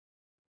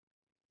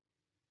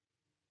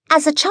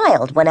As a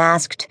child, when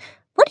asked,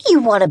 "What do you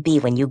want to be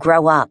when you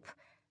grow up?"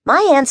 my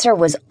answer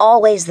was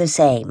always the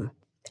same: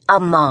 a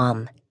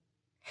mom.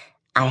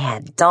 I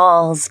had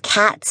dolls,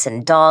 cats,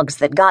 and dogs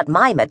that got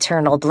my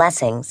maternal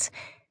blessings.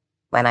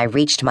 When I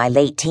reached my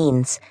late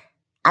teens,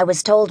 I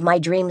was told my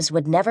dreams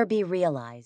would never be realized.